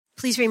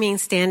Please remain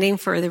standing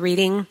for the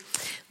reading,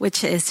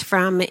 which is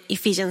from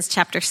Ephesians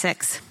chapter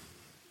 6.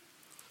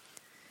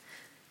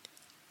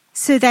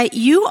 So that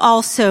you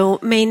also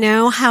may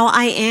know how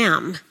I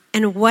am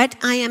and what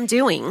I am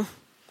doing.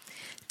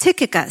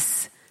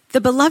 Tychicus, the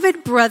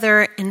beloved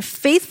brother and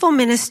faithful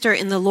minister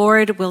in the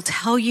Lord, will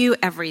tell you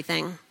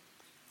everything.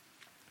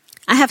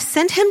 I have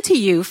sent him to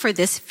you for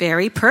this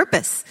very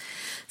purpose,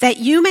 that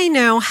you may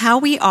know how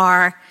we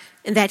are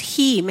and that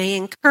he may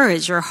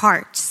encourage your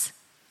hearts.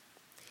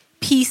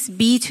 Peace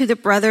be to the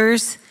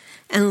brothers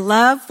and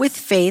love with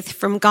faith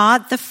from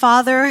God the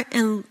Father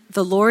and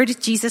the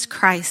Lord Jesus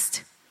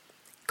Christ.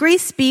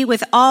 Grace be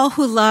with all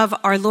who love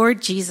our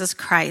Lord Jesus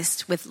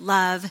Christ with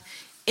love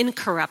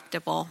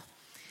incorruptible.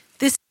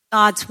 This is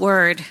God's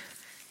word.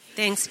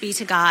 Thanks be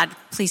to God.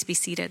 Please be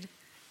seated.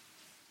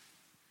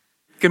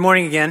 Good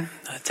morning again.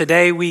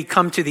 Today we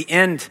come to the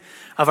end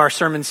of our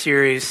sermon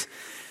series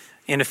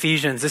in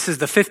Ephesians. This is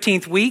the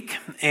 15th week,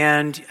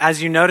 and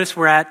as you notice,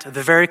 we're at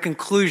the very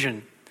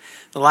conclusion,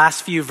 the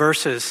last few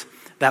verses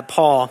that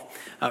Paul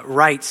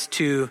writes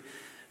to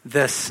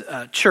this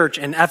church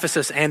in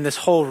Ephesus and this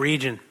whole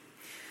region.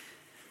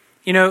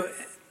 You know,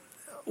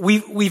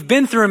 we've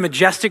been through a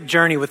majestic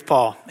journey with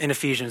Paul in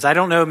Ephesians. I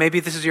don't know,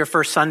 maybe this is your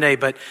first Sunday,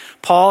 but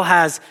Paul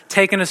has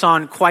taken us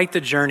on quite the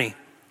journey.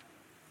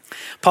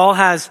 Paul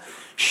has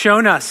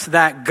shown us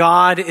that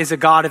God is a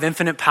God of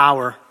infinite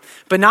power,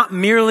 but not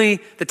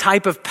merely the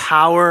type of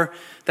power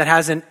that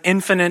has an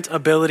infinite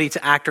ability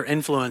to act or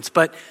influence,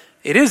 but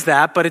it is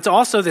that, but it's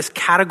also this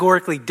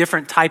categorically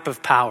different type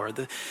of power.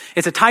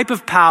 It's a type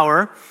of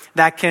power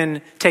that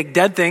can take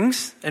dead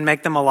things and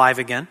make them alive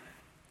again,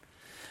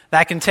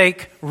 that can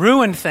take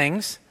ruined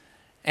things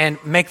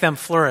and make them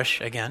flourish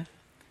again.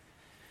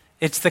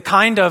 It's the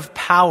kind of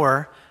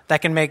power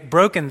that can make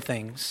broken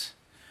things,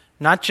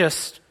 not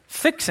just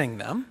fixing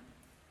them,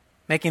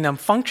 making them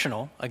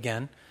functional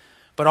again,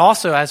 but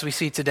also, as we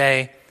see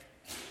today,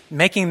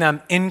 making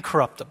them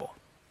incorruptible.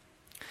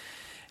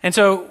 And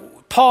so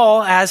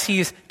Paul, as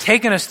he's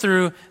taken us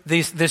through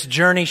this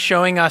journey,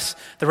 showing us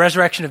the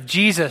resurrection of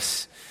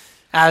Jesus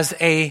as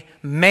a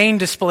main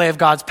display of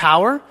God's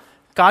power,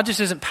 God just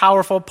isn't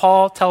powerful.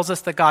 Paul tells us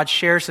that God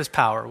shares his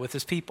power with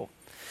his people.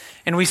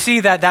 And we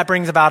see that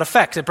brings about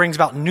effects. It brings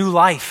about new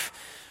life.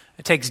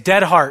 It takes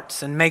dead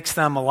hearts and makes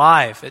them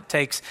alive. It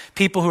takes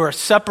people who are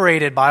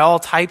separated by all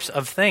types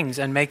of things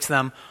and makes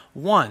them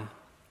one.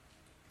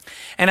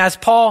 And as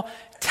Paul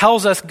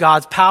tells us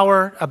God's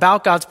power,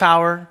 about God's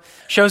power,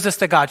 shows us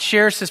that God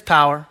shares his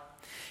power,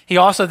 he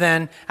also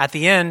then, at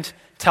the end,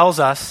 tells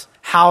us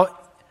how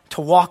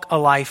to walk a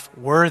life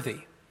worthy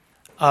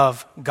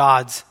of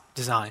God's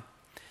design.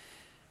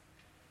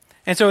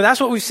 And so that's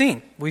what we've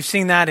seen. We've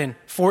seen that in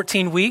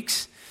 14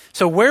 weeks.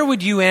 So where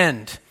would you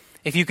end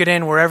if you could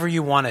end wherever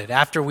you wanted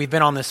after we've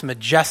been on this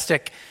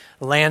majestic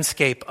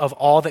landscape of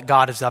all that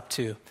God is up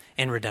to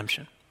in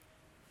redemption?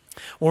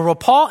 Well, where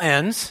Paul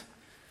ends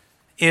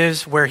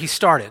is where he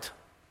started.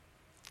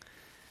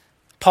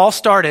 Paul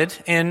started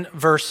in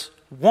verse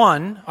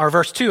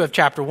 2 of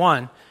chapter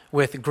 1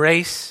 with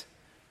grace,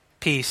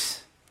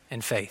 peace,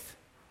 and faith.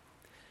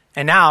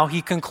 And now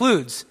he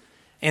concludes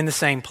in the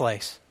same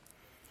place.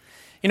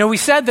 You know, we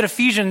said that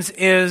Ephesians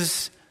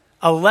is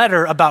a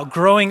letter about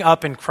growing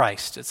up in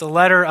Christ. It's a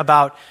letter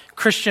about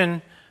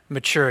Christian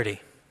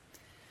maturity.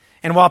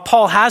 And while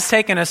Paul has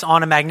taken us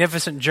on a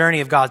magnificent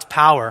journey of God's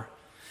power,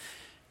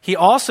 he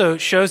also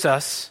shows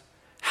us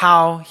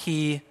how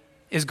he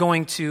is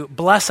going to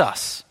bless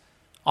us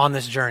on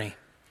this journey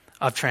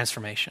of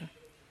transformation.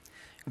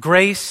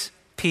 Grace,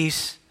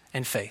 peace,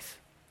 and faith.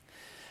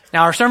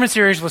 Now, our sermon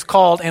series was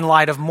called In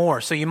Light of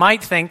More. So you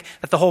might think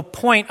that the whole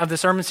point of the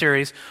sermon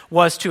series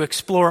was to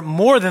explore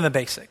more than the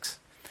basics.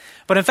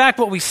 But in fact,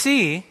 what we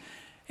see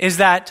is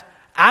that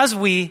as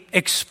we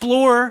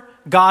explore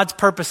God's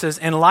purposes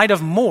in light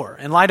of more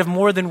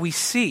than we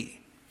see,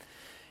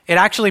 it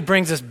actually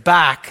brings us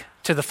back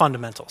to the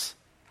fundamentals.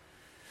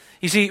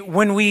 You see,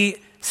 when we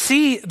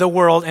see the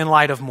world in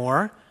light of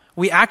more,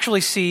 we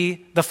actually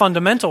see the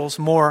fundamentals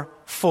more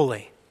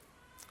fully.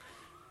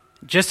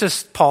 Just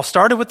as Paul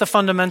started with the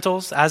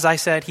fundamentals, as I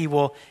said, he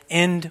will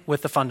end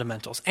with the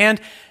fundamentals. And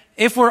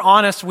if we're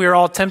honest, we're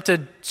all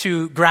tempted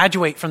to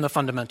graduate from the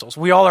fundamentals.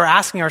 We all are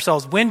asking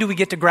ourselves, when do we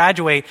get to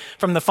graduate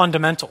from the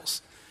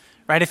fundamentals?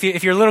 Right?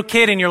 If you're a little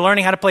kid and you're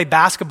learning how to play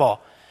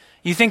basketball,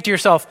 you think to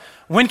yourself,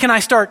 when can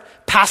I start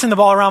passing the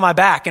ball around my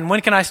back? And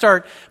when can I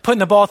start putting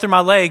the ball through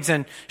my legs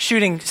and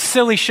shooting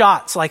silly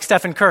shots like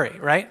Stephen Curry,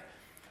 right?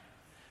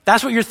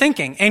 That's what you're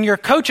thinking. And your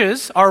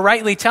coaches are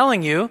rightly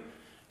telling you,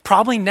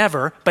 probably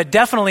never, but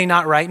definitely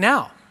not right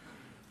now.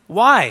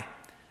 Why?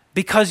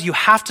 Because you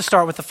have to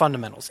start with the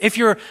fundamentals. If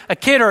you're a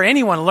kid or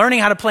anyone learning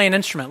how to play an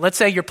instrument, let's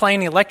say you're playing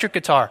the electric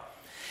guitar,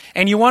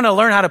 and you want to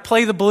learn how to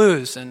play the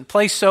blues and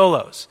play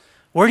solos,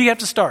 where do you have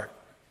to start?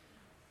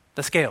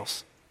 The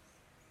scales.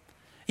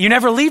 You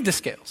never leave the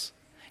scales.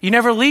 You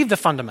never leave the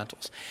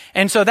fundamentals.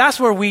 And so that's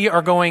where we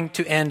are going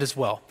to end as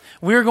well.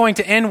 We're going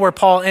to end where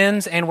Paul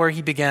ends and where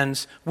he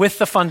begins, with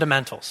the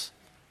fundamentals.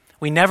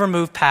 We never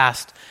move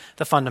past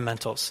the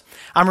fundamentals.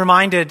 I'm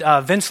reminded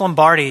Vince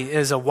Lombardi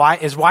is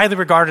widely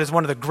regarded as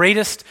one of the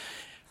greatest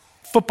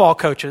football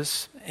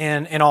coaches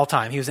in all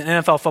time. He was an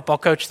NFL football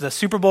coach. The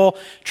Super Bowl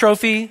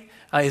trophy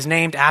is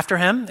named after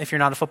him, if you're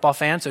not a football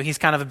fan, so he's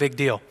kind of a big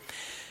deal.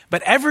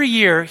 But every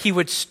year he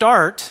would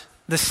start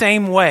the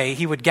same way.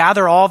 He would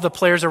gather all the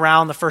players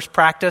around the first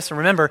practice. And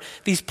remember,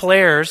 these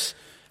players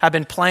have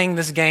been playing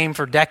this game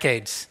for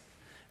decades.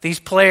 These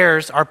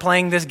players are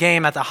playing this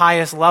game at the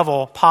highest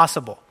level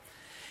possible.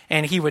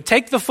 And he would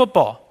take the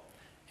football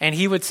and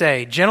he would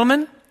say,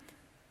 "Gentlemen,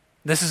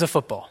 this is a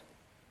football."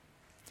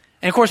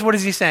 And of course, what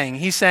is he saying?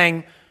 He's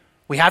saying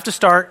we have to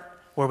start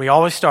where we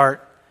always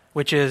start,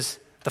 which is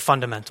the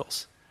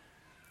fundamentals.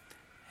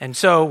 And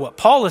so what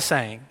Paul is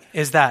saying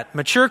is that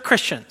mature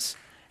Christians,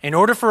 in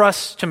order for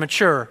us to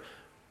mature,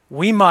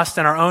 we must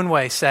in our own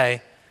way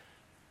say,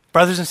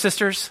 brothers and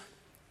sisters,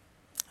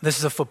 this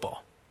is a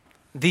football.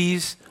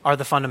 These are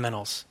the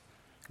fundamentals: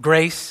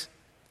 grace,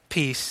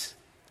 peace,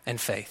 and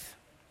faith.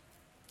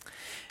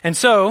 And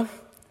so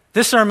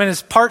this sermon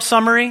is part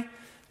summary,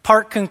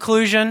 part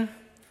conclusion,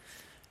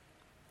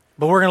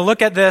 but we're going to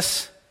look at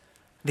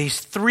these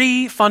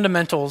three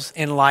fundamentals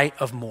in light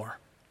of more.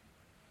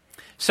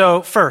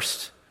 So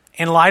first,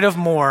 in light of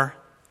more,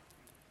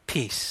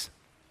 peace.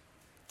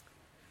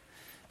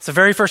 It's the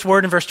very first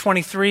word in verse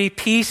 23,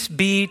 peace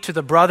be to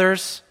the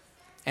brothers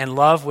and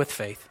love with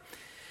faith.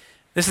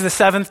 This is the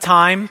seventh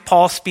time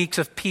Paul speaks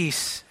of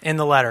peace in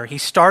the letter. He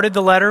started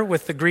the letter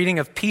with the greeting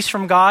of peace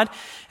from God,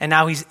 and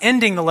now he's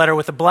ending the letter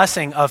with a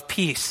blessing of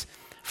peace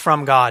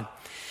from God.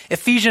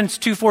 Ephesians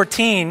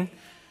 2:14,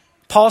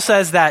 Paul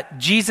says that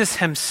Jesus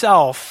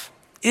himself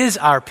is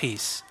our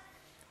peace.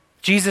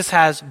 Jesus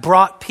has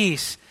brought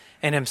peace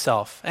in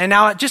himself. And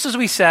now, just as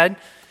we said,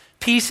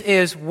 peace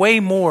is way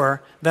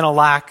more than a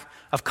lack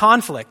of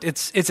conflict.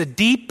 It's a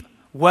deep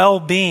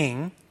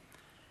well-being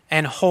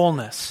and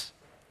wholeness.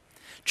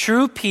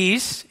 True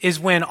peace is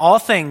when all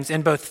things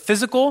in both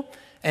physical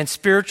and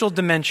spiritual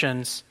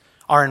dimensions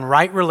are in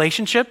right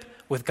relationship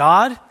with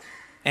God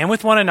and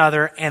with one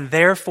another, and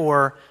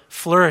therefore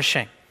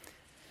flourishing.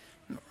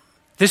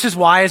 This is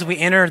why, as we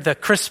enter the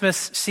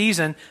Christmas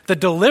season, the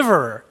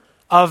deliverer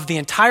of the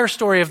entire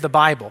story of the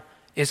Bible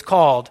is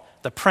called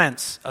the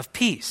Prince of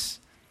Peace,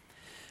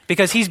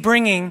 because he's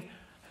bringing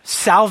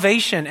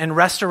salvation and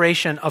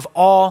restoration of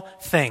all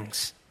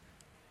things.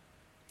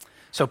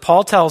 So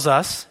Paul tells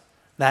us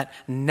that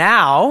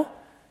now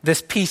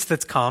this peace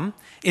that's come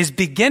is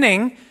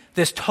beginning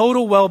this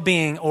total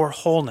well-being or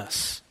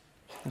wholeness.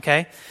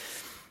 Okay?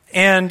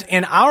 And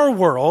in our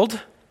world,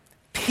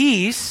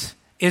 peace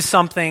is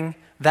something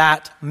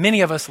that many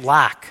of us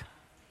lack.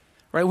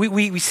 Right?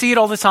 We see it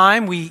all the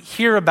time. We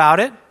hear about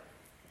it.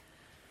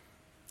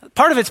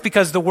 Part of it's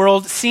because the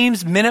world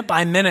seems minute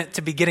by minute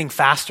to be getting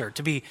faster,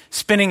 to be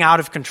spinning out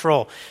of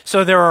control.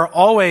 So there are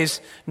always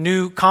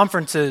new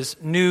conferences,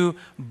 new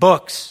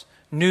books,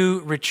 new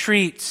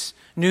retreats,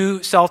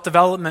 new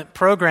self-development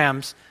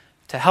programs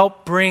to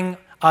help bring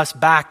us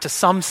back to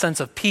some sense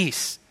of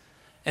peace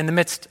in the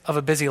midst of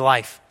a busy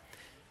life.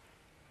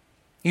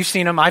 You've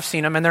seen them, I've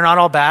seen them, and they're not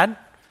all bad.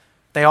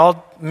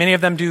 Many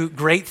of them do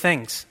great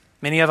things.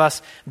 Many of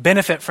us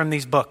benefit from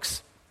these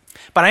books.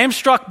 But I am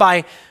struck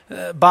by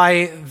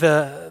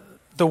the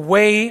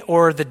way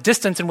or the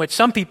distance in which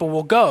some people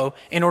will go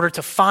in order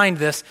to find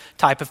this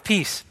type of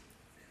peace.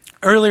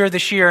 Earlier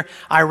this year,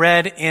 I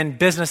read in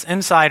Business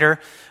Insider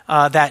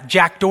that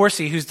Jack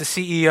Dorsey, who's the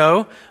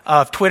CEO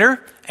of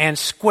Twitter and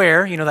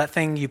Square, you know that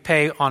thing you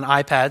pay on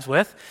iPads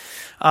with,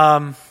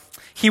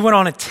 he went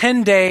on a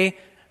 10-day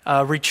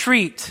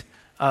retreat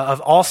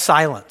of all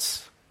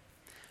silence.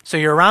 So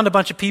you're around a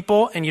bunch of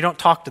people and you don't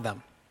talk to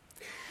them.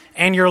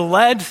 And you're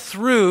led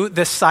through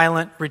this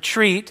silent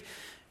retreat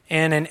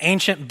in an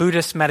ancient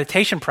Buddhist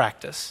meditation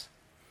practice.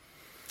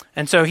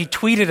 And so he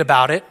tweeted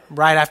about it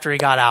right after he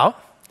got out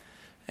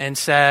and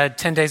said,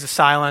 10 days of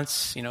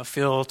silence,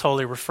 feel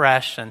totally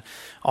refreshed and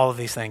all of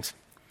these things.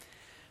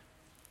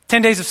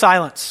 10 days of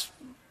silence,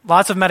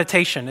 lots of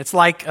meditation. It's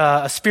like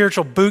a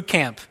spiritual boot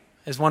camp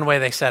is one way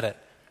they said it.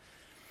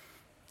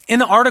 In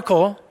the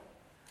article,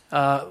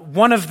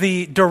 one of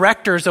the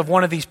directors of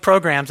one of these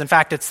programs, in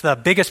fact, it's the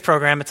biggest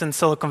program, it's in the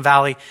Silicon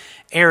Valley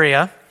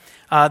area,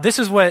 this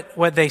is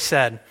what they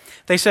said.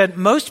 They said,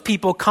 most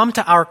people come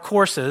to our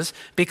courses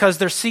because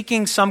they're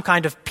seeking some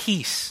kind of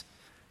peace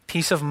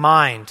of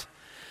mind,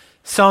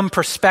 some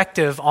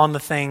perspective on the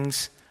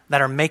things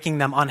that are making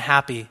them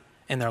unhappy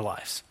in their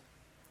lives.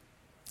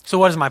 So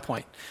what is my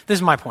point? This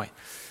is my point.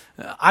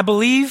 I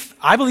believe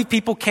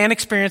people can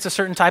experience a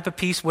certain type of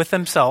peace with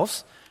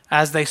themselves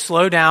as they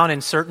slow down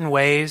in certain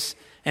ways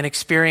and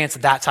experience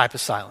that type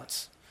of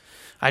silence.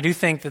 I do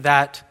think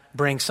that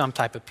brings some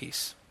type of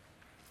peace.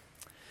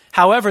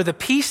 However, the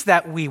peace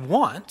that we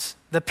want,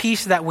 the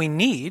peace that we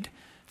need,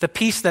 the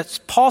peace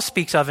that Paul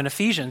speaks of in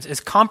Ephesians is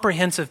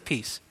comprehensive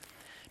peace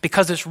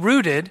because it's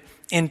rooted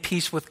in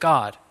peace with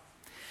God.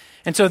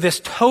 And so this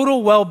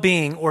total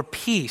well-being or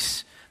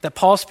peace that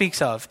Paul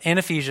speaks of in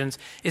Ephesians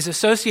is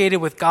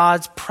associated with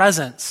God's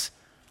presence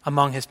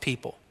among his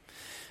people.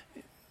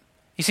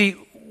 You see,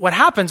 what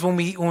happens when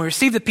we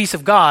receive the peace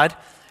of God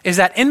is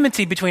that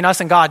enmity between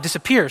us and God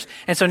disappears.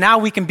 And so now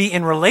we can be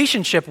in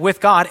relationship with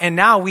God, and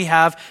now we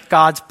have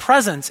God's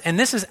presence. And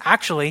this is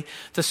actually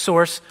the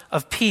source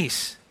of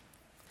peace.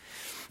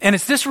 And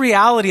it's this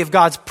reality of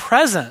God's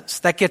presence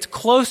that gets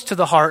close to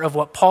the heart of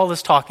what Paul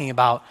is talking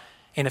about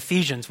in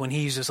Ephesians when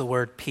he uses the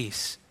word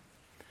peace.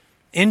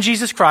 In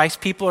Jesus Christ,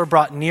 people are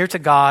brought near to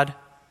God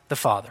the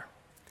Father.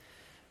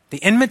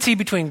 The enmity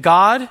between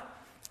God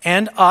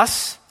and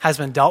us has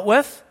been dealt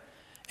with,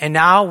 and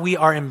now we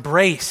are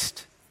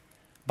embraced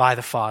by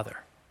the Father.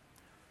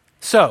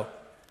 So,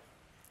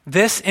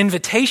 this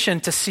invitation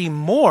to see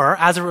more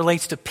as it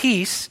relates to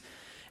peace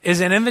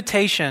is an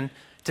invitation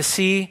to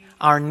see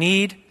our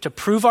need to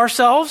prove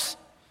ourselves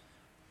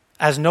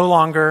as no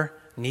longer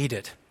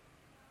needed.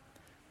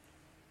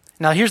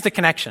 Now, here's the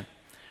connection,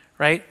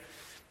 right?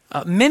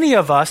 Many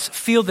of us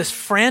feel this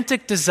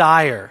frantic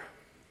desire,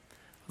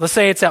 let's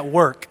say it's at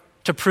work,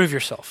 to prove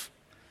yourself.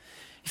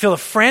 You feel a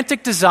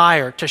frantic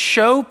desire to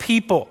show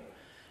people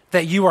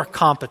that you are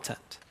competent.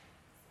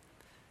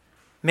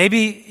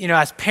 Maybe,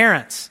 as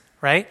parents,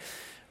 right?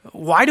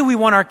 Why do we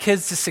want our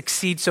kids to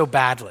succeed so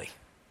badly?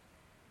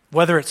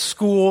 Whether it's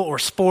school or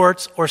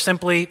sports or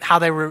simply how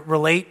they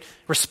relate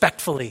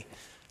respectfully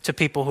to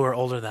people who are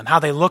older than them, how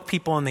they look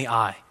people in the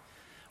eye.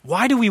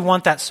 Why do we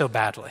want that so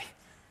badly?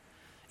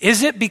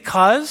 Is it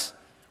because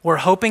we're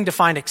hoping to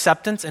find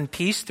acceptance and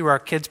peace through our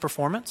kids'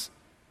 performance?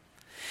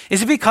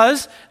 Is it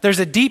because there's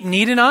a deep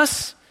need in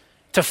us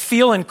to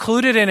feel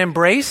included and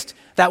embraced,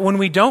 that when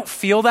we don't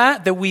feel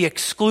that we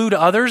exclude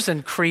others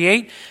and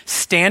create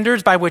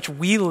standards by which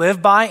we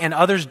live by and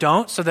others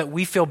don't, so that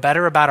we feel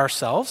better about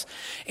ourselves,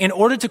 in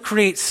order to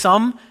create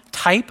some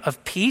type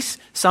of peace,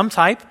 some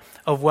type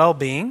of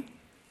well-being?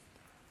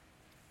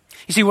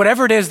 You see,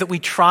 whatever it is that we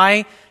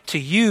try to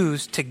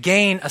use to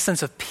gain a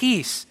sense of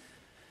peace,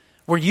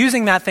 we're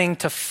using that thing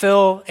to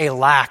fill a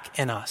lack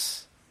in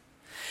us.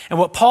 And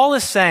what Paul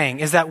is saying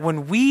is that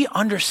when we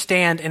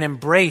understand and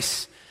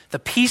embrace the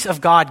peace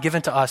of God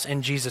given to us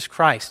in Jesus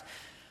Christ,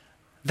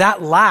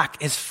 that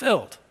lack is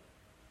filled.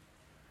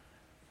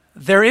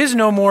 There is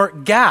no more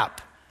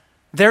gap.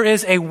 There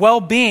is a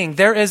well-being.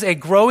 There is a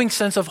growing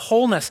sense of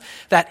wholeness,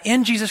 that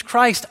in Jesus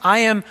Christ, I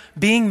am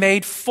being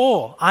made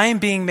full. I am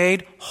being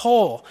made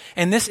whole.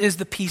 And this is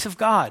the peace of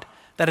God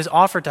that is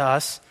offered to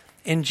us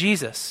in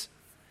Jesus.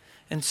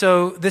 And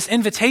so this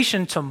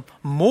invitation to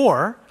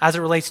more, as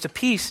it relates to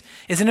peace,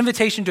 is an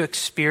invitation to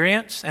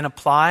experience and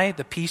apply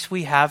the peace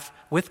we have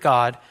with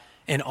God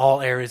in all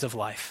areas of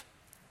life.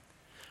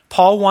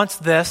 Paul wants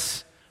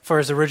this for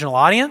his original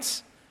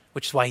audience,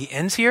 which is why he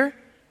ends here,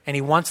 and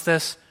he wants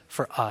this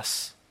for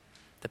us.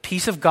 The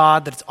peace of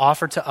God that is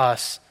offered to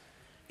us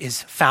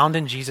is found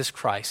in Jesus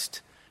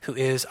Christ, who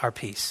is our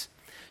peace.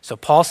 So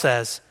Paul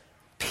says,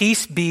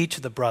 peace be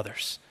to the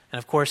brothers. And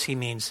of course, he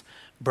means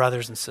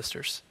brothers and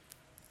sisters.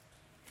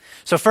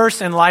 So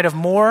first, in light of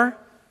more,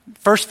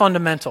 first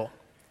fundamental,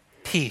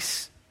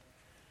 peace.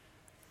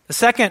 The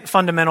second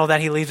fundamental that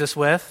he leaves us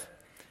with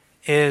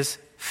is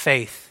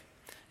faith.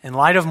 In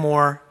light of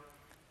more,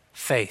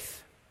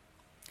 faith.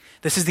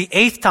 This is the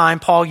 8th time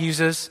Paul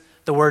uses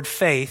the word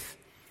faith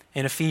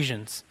in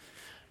Ephesians.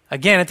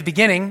 Again, at the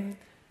beginning,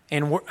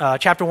 in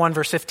chapter 1,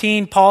 verse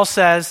 15, Paul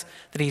says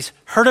that he's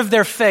heard of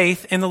their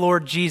faith in the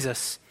Lord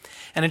Jesus.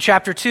 And in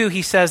chapter 2,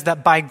 he says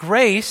that by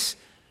grace,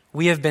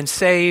 we have been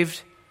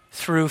saved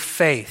through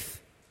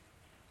faith.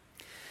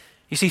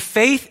 You see,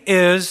 faith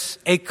is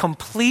a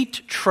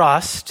complete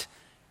trust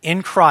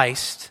in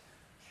Christ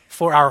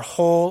for our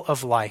whole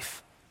of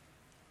life.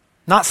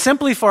 Not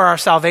simply for our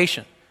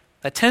salvation.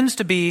 That tends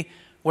to be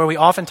where we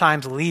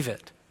oftentimes leave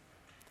it.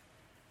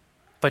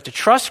 But to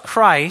trust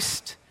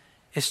Christ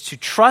is to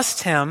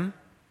trust him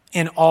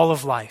in all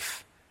of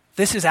life.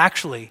 This is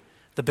actually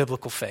the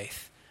biblical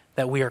faith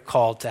that we are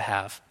called to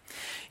have.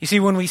 You see,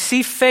 when we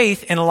see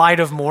faith in light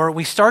of more,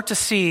 we start to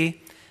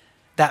see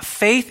that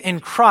faith in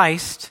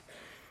Christ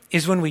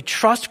is when we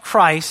trust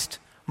Christ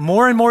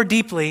more and more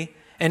deeply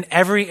in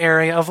every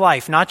area of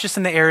life, not just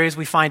in the areas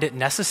we find it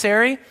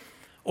necessary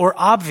or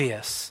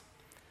obvious.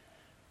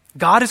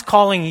 God is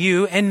calling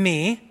you and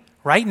me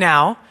right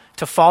now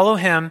to follow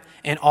him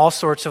in all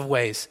sorts of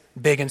ways,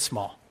 big and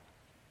small.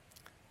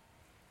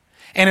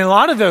 And in a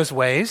lot of those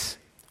ways,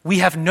 we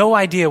have no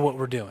idea what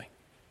we're doing.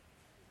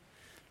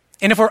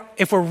 And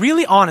if we're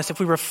really honest, if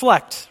we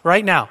reflect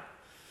right now,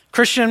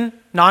 Christian,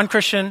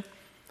 non-Christian,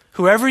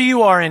 whoever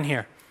you are in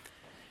here,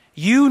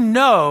 you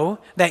know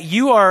that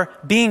you are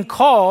being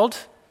called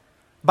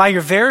by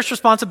your various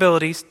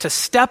responsibilities to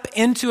step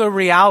into a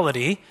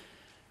reality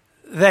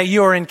that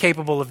you are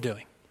incapable of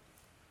doing.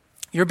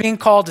 You're being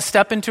called to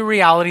step into a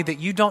reality that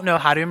you don't know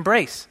how to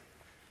embrace.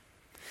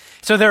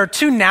 So there are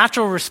two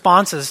natural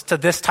responses to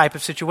this type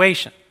of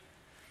situation.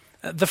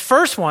 The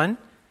first one,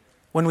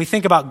 when we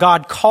think about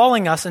God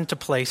calling us into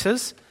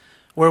places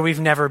where we've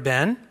never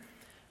been,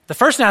 the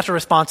first natural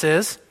response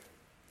is,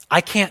 I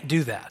can't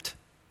do that.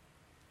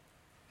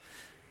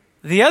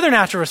 The other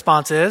natural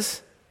response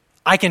is,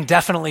 I can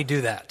definitely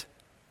do that.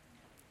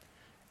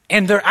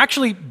 And they're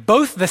actually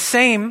both the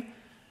same,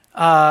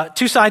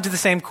 two sides of the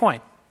same coin.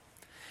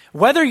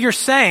 Whether you're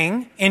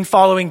saying in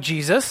following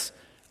Jesus,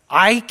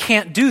 I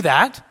can't do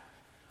that,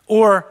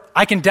 or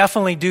I can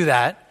definitely do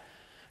that,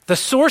 the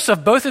source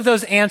of both of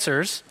those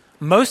answers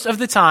most of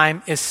the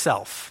time is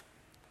self.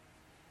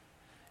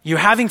 You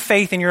having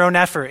faith in your own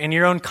effort, in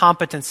your own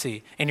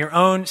competency, in your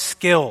own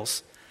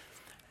skills.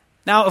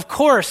 Now, of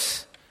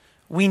course,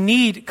 we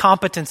need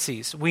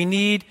competencies. We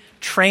need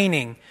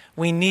training.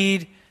 We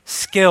need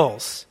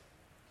skills.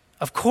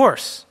 Of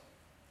course.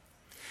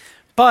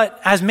 But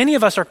as many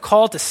of us are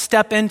called to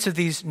step into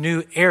these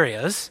new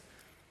areas,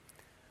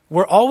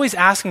 we're always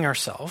asking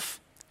ourselves,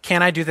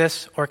 can I do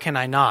this or can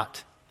I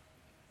not?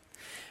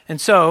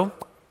 And so,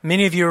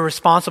 many of you are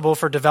responsible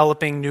for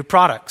developing new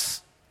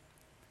products,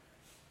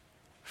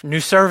 new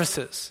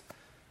services,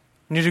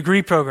 new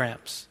degree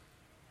programs,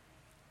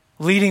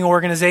 leading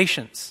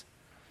organizations,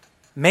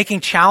 making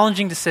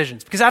challenging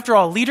decisions. Because after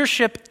all,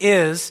 leadership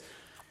is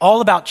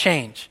all about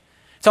change.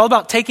 It's all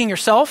about taking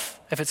yourself,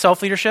 if it's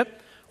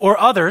self-leadership, or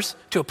others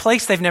to a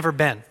place they've never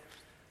been.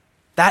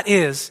 That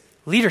is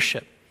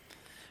leadership.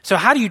 So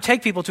how do you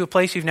take people to a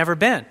place you've never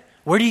been?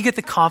 Where do you get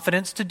the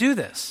confidence to do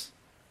this?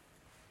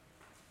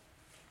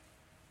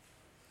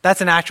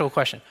 That's an actual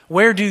question.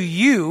 Where do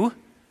you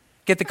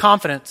get the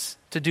confidence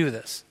to do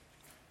this?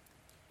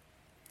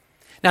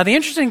 Now, the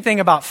interesting thing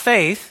about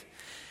faith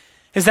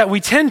is that we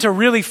tend to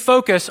really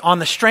focus on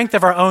the strength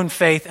of our own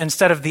faith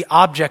instead of the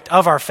object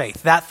of our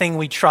faith, that thing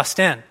we trust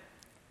in.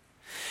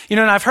 You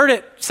know, and I've heard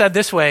it said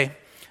this way.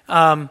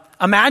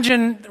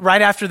 Imagine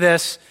right after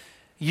this,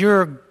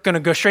 you're going to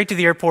go straight to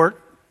the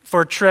airport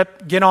for a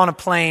trip, get on a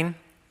plane,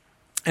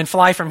 and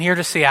fly from here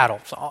to Seattle.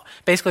 So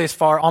basically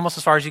almost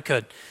as far as you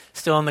could,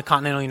 still in the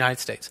continental United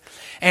States.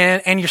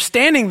 And you're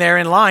standing there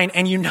in line,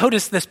 and you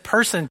notice this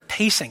person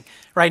pacing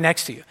right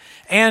next to you.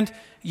 And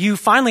you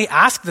finally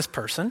ask this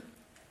person,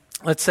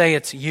 let's say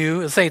it's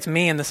you, let's say it's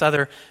me and this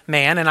other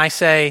man, and I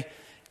say,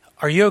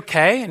 are you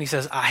okay? And he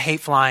says, I hate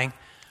flying.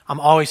 I'm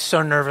always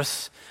so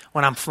nervous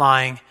when I'm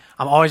flying.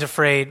 I'm always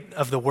afraid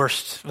of the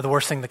worst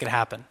thing that could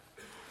happen.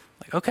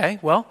 Like, okay,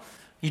 well,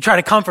 you try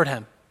to comfort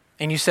him,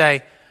 and you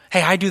say,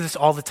 hey, I do this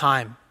all the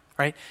time,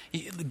 right?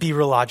 Be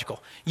real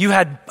logical. You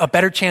had a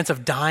better chance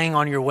of dying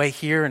on your way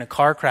here in a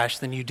car crash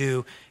than you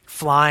do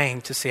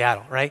flying to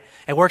Seattle, right?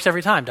 It works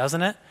every time,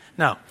 doesn't it?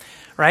 No,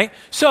 right?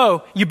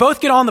 So you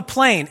both get on the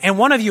plane, and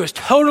one of you is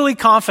totally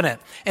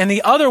confident, and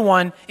the other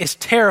one is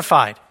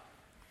terrified.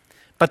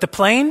 But the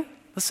plane,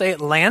 let's say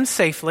it lands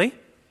safely.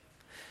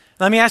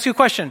 Let me ask you a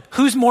question.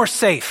 Who's more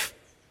safe?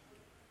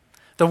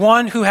 The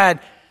one who had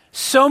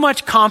so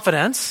much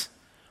confidence,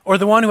 or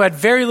the one who had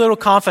very little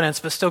confidence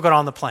but still got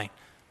on the plane?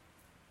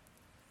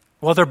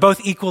 Well, they're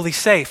both equally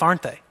safe,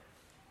 aren't they?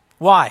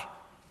 Why?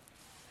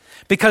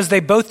 Because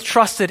they both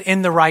trusted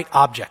in the right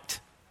object.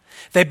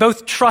 They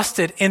both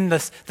trusted in the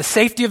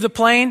safety of the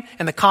plane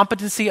and the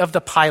competency of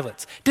the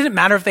pilots. It didn't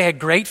matter if they had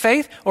great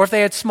faith or if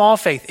they had small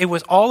faith. It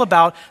was all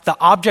about the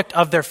object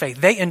of their faith.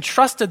 They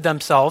entrusted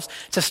themselves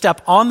to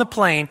step on the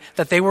plane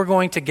that they were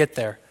going to get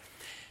there.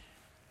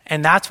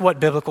 And that's what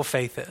biblical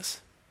faith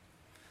is,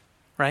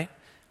 right?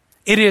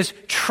 It is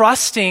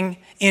trusting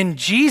in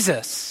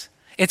Jesus.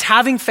 It's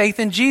having faith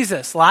in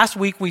Jesus. Last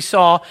week we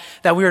saw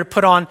that we were to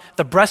put on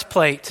the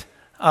breastplate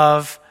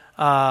of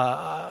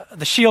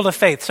the shield of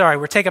faith.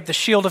 We're taking up the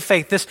shield of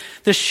faith.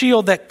 This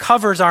shield that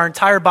covers our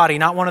entire body,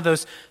 not one of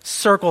those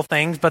circle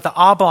things, but the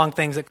oblong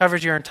things that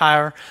covers your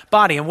entire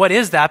body. And what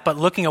is that but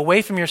looking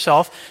away from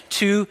yourself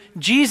to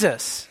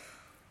Jesus?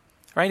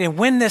 Right? And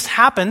when this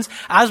happens,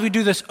 as we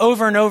do this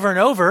over and over and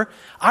over,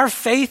 our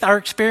faith, our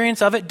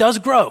experience of it does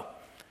grow.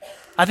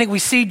 I think we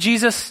see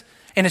Jesus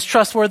and his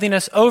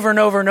trustworthiness over and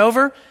over and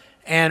over.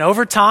 And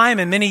over time,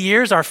 in many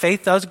years, our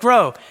faith does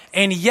grow.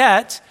 And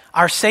yet,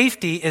 our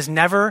safety is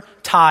never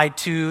tied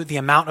to the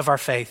amount of our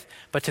faith,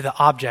 but to the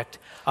object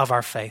of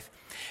our faith.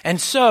 And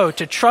so,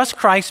 to trust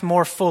Christ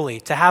more fully,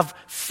 to have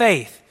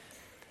faith,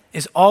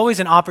 is always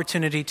an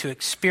opportunity to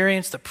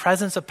experience the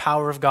presence of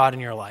power of God in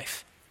your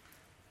life.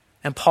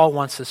 And Paul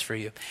wants this for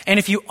you. And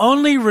if you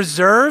only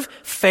reserve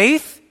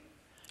faith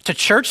to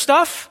church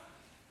stuff,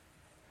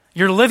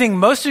 you're living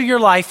most of your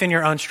life in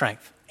your own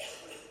strength.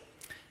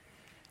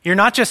 You're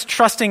not just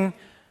trusting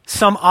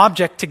some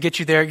object to get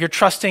you there, you're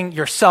trusting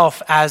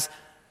yourself as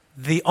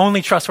the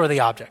only trustworthy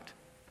object.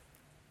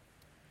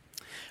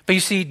 But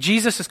you see,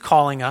 Jesus is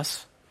calling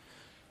us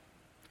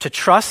to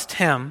trust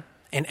him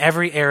in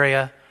every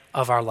area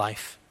of our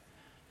life.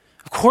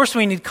 Of course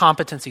we need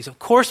competencies, of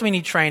course we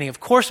need training, of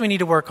course we need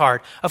to work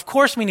hard, of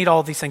course we need all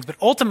of these things, but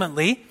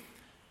ultimately,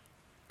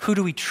 who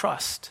do we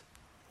trust?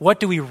 What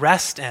do we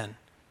rest in?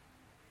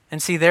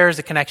 And see, there is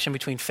a connection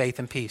between faith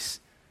and peace.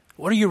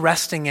 What are you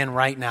resting in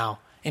right now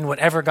in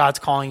whatever God's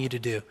calling you to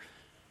do?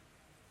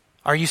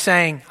 Are you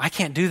saying, I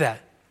can't do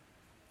that?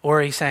 Or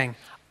are you saying,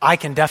 I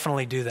can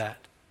definitely do that?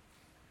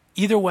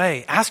 Either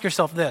way, ask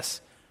yourself this.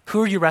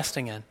 Who are you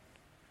resting in?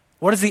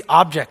 What is the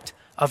object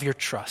of your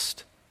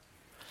trust?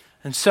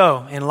 And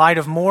so, in light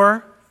of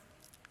more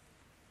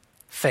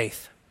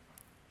faith,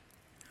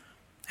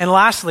 And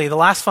lastly, the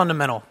last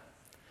fundamental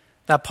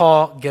that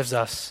Paul gives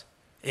us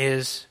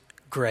is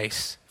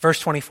grace. Verse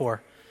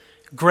 24,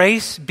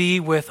 grace be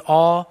with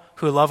all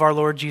who love our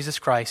Lord Jesus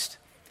Christ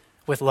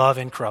with love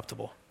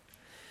incorruptible.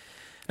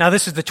 Now,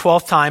 this is the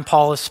 12th time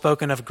Paul has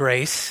spoken of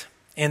grace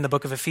in the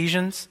book of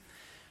Ephesians.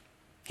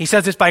 He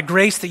says it's by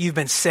grace that you've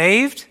been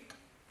saved.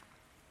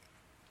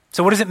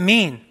 So what does it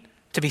mean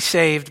to be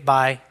saved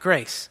by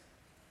grace?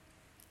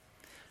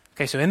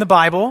 Okay, so in the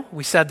Bible,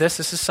 we said this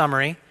is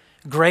summary.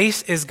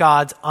 Grace is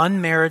God's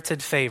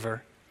unmerited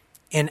favor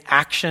in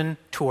action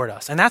toward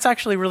us. And that's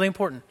actually really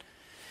important.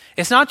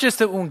 It's not just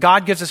that when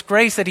God gives us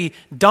grace that he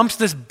dumps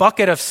this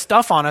bucket of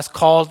stuff on us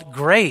called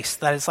grace,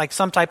 that it's like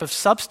some type of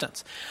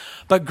substance.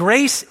 But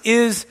grace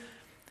is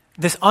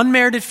this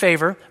unmerited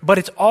favor, but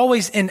it's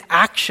always in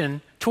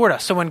action toward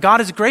us. So when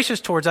God is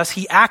gracious towards us,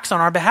 he acts on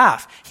our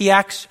behalf. He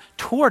acts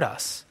toward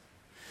us.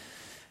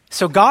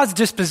 So God's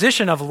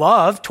disposition of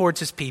love towards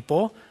his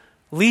people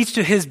leads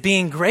to his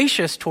being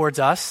gracious towards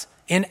us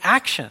in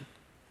action.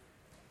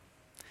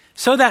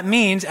 So that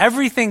means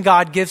everything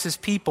God gives his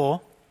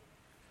people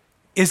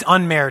is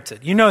unmerited.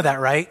 You know that,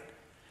 right?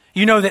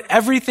 You know that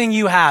everything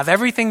you have,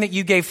 everything that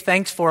you gave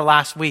thanks for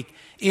last week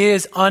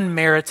is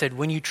unmerited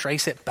when you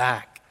trace it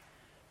back.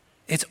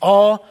 It's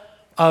all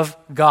of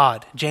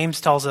God.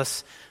 James tells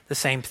us the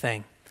same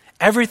thing.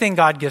 Everything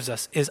God gives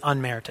us is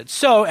unmerited.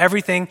 So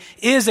everything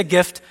is a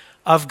gift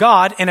of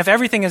God. And if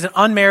everything is an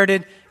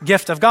unmerited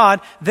gift of God,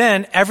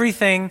 then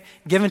everything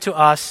given to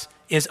us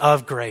is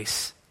of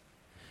grace.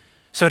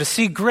 So to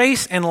see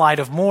grace in light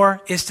of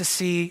more is to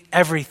see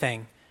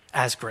everything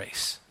as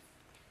grace.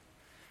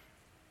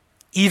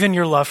 Even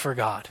your love for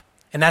God.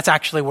 And that's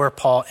actually where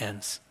Paul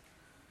ends.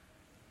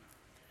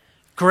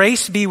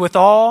 Grace be with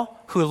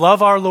all who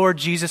love our Lord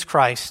Jesus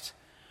Christ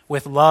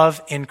with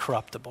love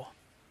incorruptible.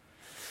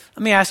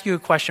 Let me ask you a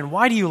question.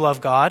 Why do you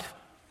love God?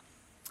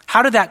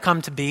 How did that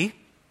come to be?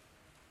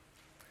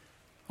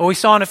 Well, we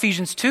saw in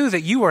Ephesians 2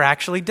 that you were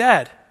actually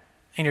dead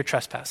in your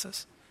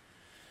trespasses.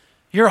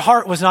 Your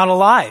heart was not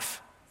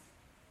alive.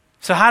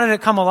 So how did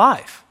it come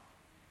alive?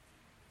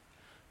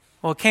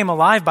 Well, it came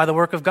alive by the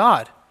work of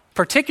God,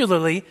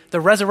 particularly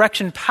the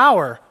resurrection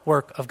power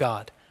work of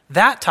God.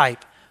 That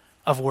type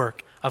of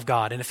work of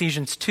God. In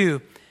Ephesians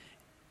 2,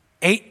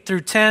 8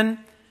 through 10,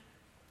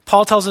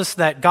 Paul tells us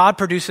that God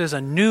produces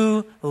a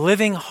new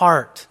living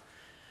heart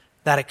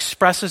that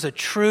expresses a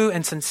true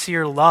and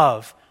sincere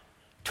love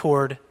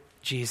toward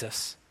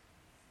Jesus.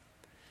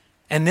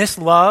 And this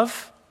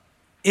love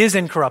is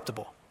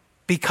incorruptible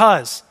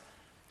because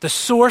the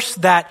source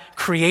that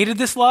created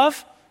this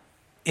love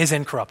is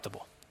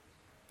incorruptible.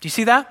 Do you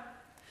see that?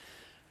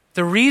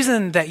 The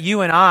reason that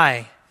you and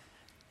I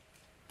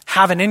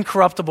have an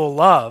incorruptible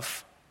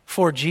love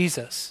for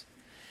Jesus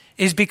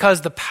is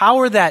because the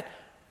power that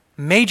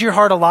made your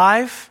heart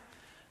alive,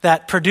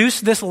 that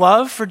produced this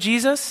love for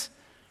Jesus,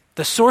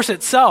 the source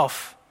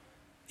itself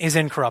is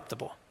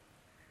incorruptible.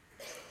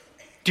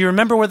 Do you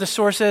remember where the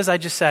source is? I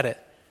just said it.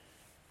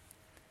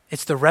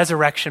 It's the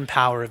resurrection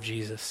power of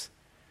Jesus.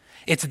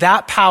 It's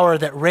that power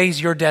that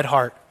raised your dead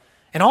heart.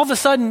 And all of a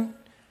sudden,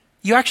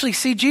 you actually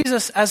see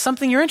Jesus as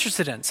something you're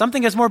interested in.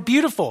 Something is more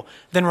beautiful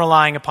than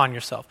relying upon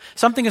yourself.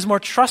 Something is more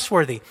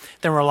trustworthy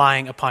than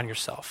relying upon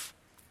yourself.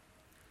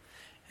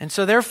 And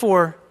so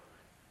therefore,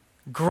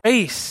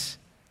 grace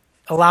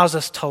allows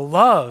us to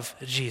love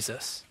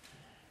Jesus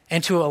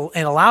and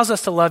allows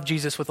us to love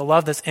Jesus with a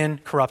love that's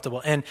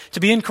incorruptible. And to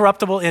be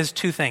incorruptible is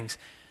two things.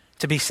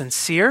 To be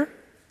sincere,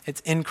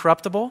 it's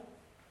incorruptible,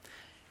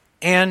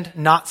 and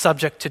not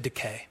subject to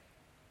decay.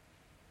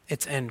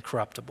 It's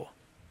incorruptible.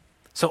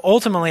 So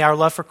ultimately, our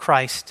love for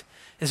Christ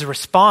is a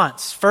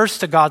response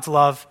first to God's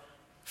love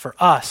for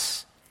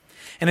us.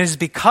 And it is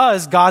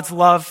because God's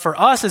love for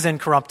us is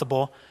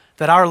incorruptible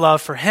that our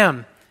love for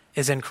him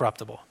is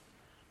incorruptible.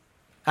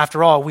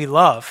 After all, we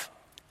love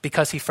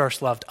because he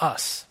first loved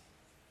us.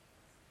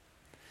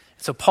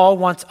 So Paul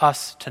wants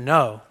us to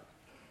know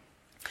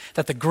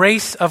that the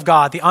grace of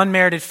God, the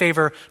unmerited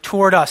favor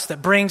toward us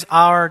that brings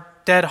our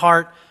dead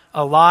heart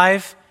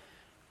alive,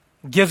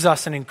 gives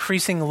us an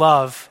increasing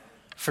love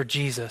for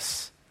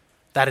Jesus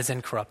that is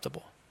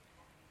incorruptible.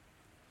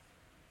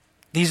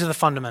 These are the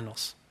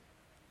fundamentals.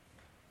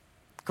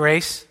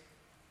 Grace,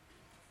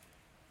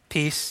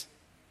 peace,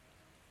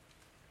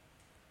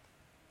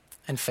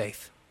 and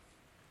faith.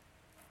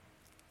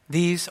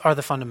 These are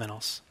the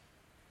fundamentals.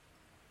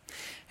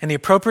 And the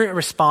appropriate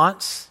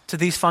response to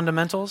these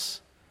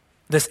fundamentals,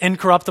 this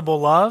incorruptible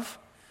love,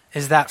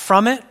 is that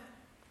from it,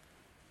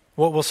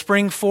 what will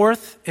spring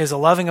forth is a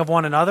loving of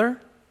one another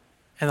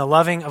and the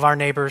loving of our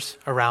neighbors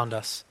around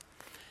us.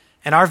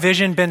 And our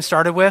vision, been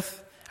started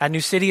with at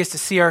New City, is to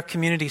see our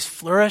communities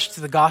flourish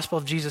through the gospel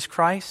of Jesus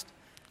Christ.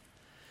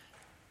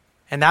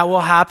 And that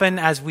will happen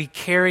as we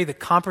carry the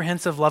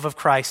comprehensive love of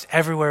Christ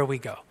everywhere we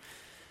go.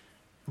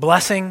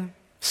 Blessing,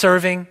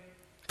 serving,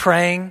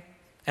 praying,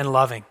 and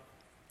loving.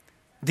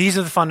 These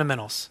are the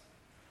fundamentals.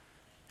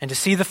 And to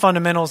see the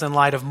fundamentals in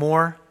light of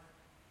more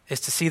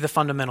is to see the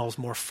fundamentals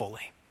more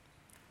fully.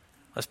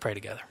 Let's pray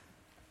together.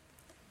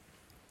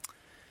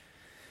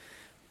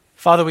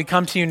 Father, we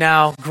come to you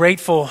now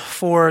grateful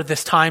for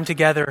this time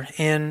together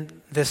in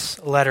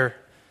this letter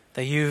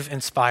that you've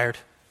inspired.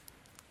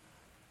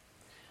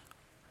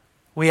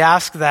 We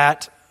ask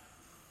that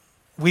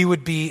we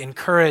would be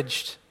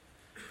encouraged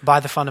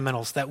by the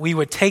fundamentals, that we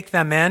would take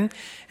them in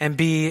and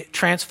be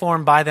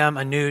transformed by them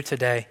anew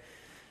today.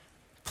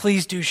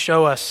 Please do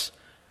show us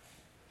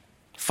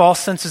false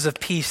senses of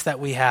peace that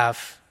we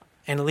have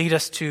and lead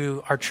us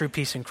to our true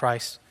peace in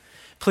Christ.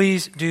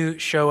 Please do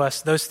show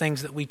us those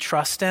things that we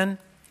trust in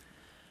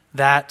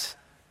that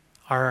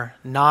are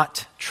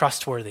not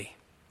trustworthy,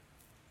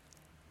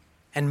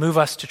 and move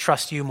us to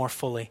trust you more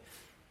fully.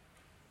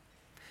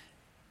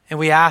 And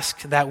we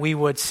ask that we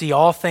would see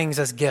all things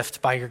as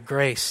gift by your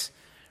grace,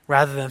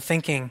 rather than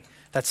thinking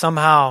that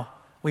somehow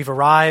we've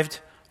arrived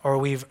or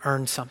we've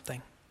earned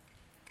something.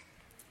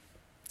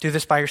 Do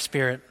this by your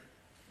Spirit.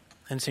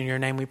 And it's in your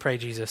name we pray,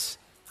 Jesus.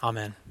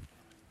 Amen.